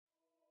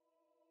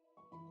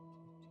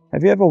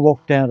Have you ever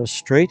walked down a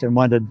street and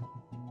wondered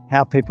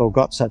how people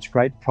got such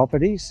great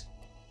properties?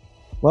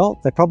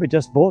 Well, they probably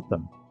just bought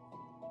them.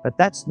 But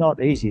that's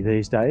not easy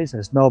these days,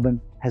 as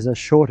Melbourne has a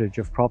shortage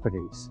of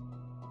properties.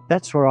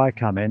 That's where I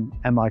come in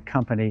and my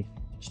company,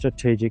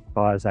 Strategic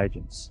Buyers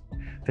Agents.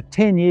 For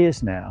 10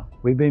 years now,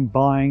 we've been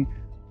buying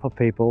for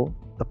people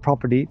the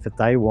property that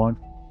they want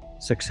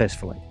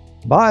successfully.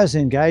 Buyers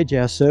engage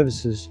our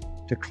services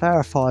to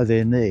clarify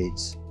their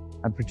needs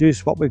and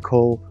produce what we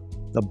call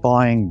the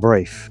buying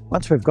brief.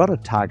 Once we've got a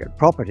target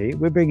property,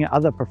 we bring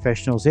other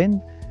professionals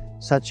in,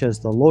 such as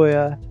the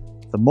lawyer,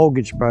 the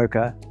mortgage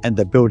broker, and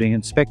the building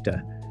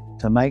inspector,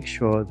 to make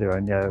sure there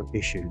are no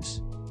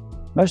issues.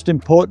 Most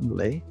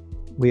importantly,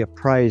 we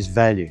appraise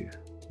value.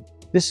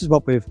 This is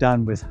what we've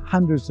done with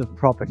hundreds of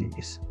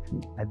properties,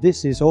 and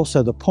this is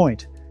also the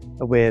point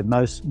where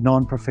most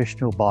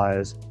non-professional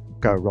buyers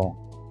go wrong.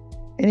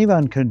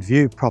 Anyone can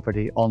view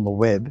property on the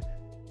web,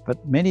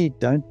 but many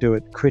don't do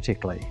it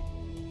critically.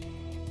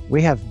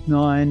 We have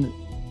 9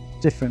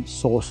 different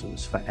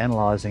sources for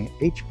analysing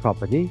each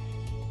property,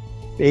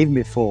 even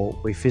before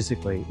we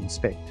physically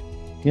inspect.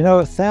 You know,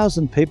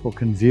 1,000 people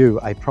can view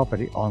a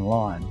property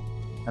online,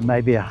 and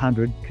maybe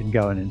 100 can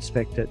go and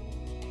inspect it.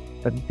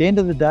 But at the end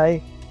of the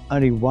day,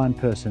 only one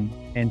person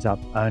ends up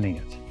owning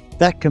it.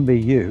 That can be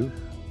you,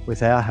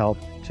 with our help,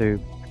 to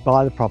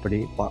buy the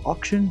property by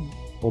auction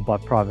or by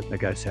private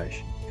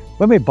negotiation.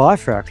 When we buy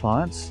for our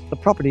clients, the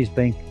property is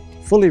being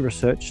fully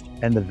researched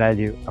and the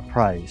value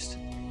appraised.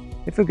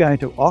 If we're going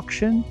to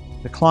auction,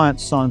 the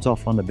client signs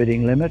off on the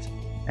bidding limit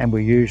and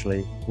we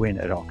usually win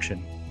at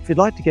auction. If you'd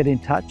like to get in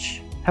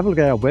touch, have a look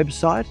at our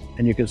website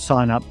and you can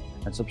sign up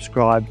and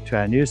subscribe to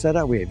our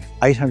newsletter. We have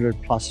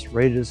 800 plus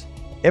readers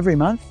every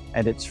month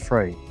and it's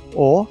free.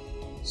 Or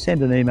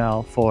send an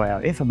email for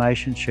our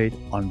information sheet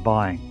on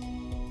buying.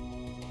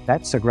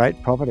 That's a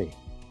great property.